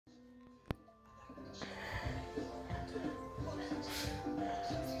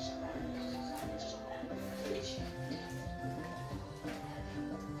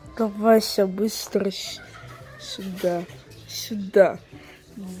Давай быстро сюда, сюда.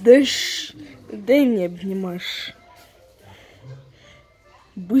 Дай мне обнимашь.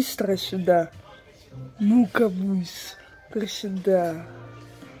 Быстро сюда. Ну-ка, быстро сюда.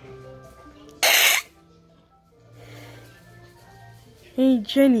 Hey,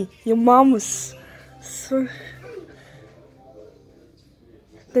 Jenny, your mom was so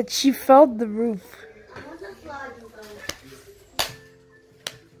that she felt the roof.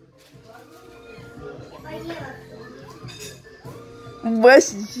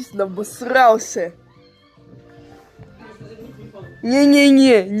 Вася действительно обосрался.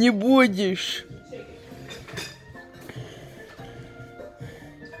 Не-не-не, не будешь.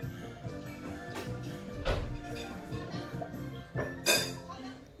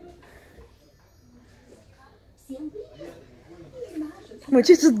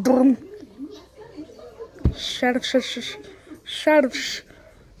 Мочится дурм. Шарф.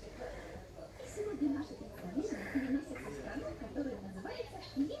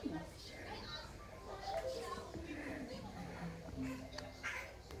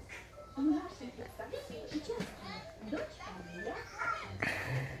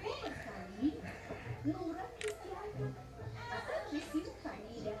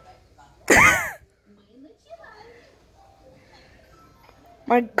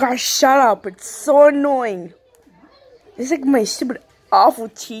 My gosh, shut up. It's so annoying. It's like my stupid, awful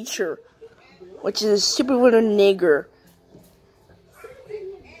teacher, which is a stupid little nigger.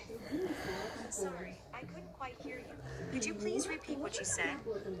 Sorry, I couldn't quite hear you. Could you please repeat what you said?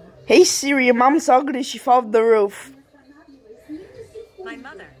 Hey Siri, your mom's ugly. She fell off the roof. My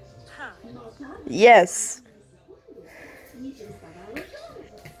mother, huh? Yes.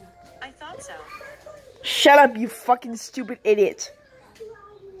 I thought so. Shut up, you fucking stupid idiot.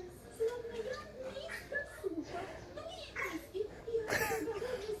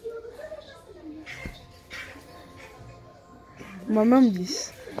 My mom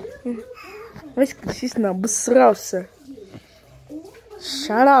здесь. Васька, естественно, обосрался.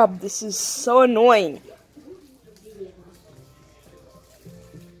 Shut up, this is so annoying.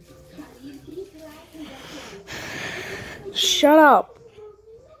 Shut up.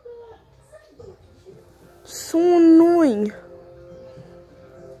 So annoying.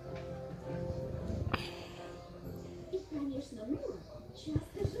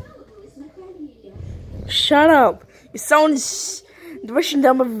 Shut up. It sounds the Russian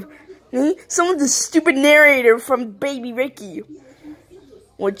dumb of someone's the stupid narrator from Baby Ricky,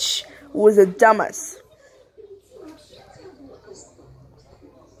 which was a dumbass.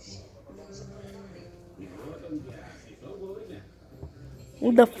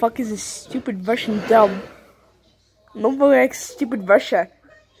 Who the fuck is this stupid Russian dub? Nobody likes stupid Russia.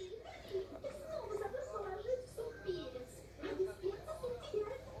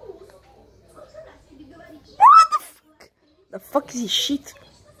 What the fuck? The fuck is this shit?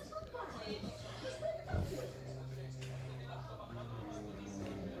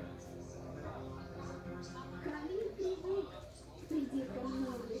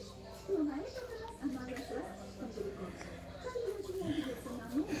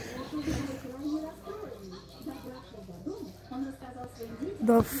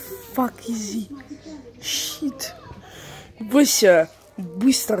 The fuck is he? Shit. Вася,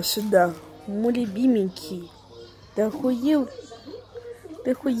 быстро сюда. Мой любименький. Ты охуел?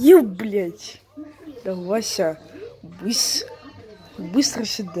 Ты охуел, блядь? Да, Вася, быстро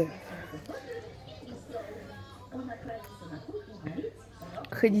сюда.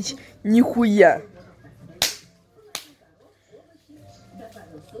 Ходить нихуя.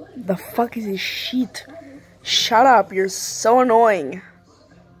 The fuck is this shit? Shut up, you're so annoying.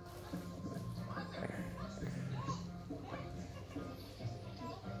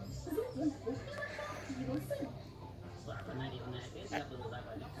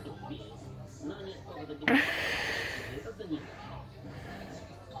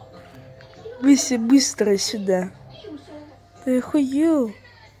 Вася, быстро сюда. Ты охуел?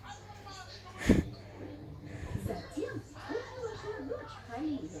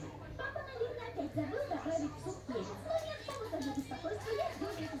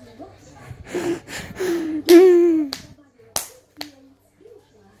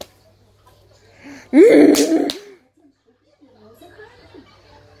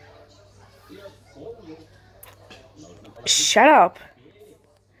 Shut up.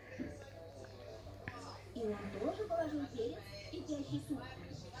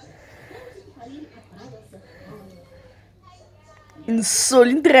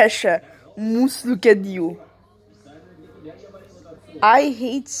 Insolent Russia, must look at you. I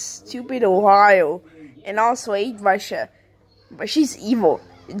hate stupid Ohio, and also hate Russia. But she's evil.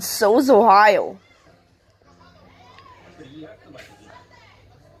 in Souls, Ohio.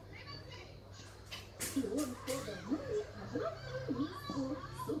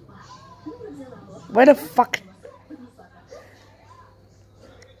 Where the fuck?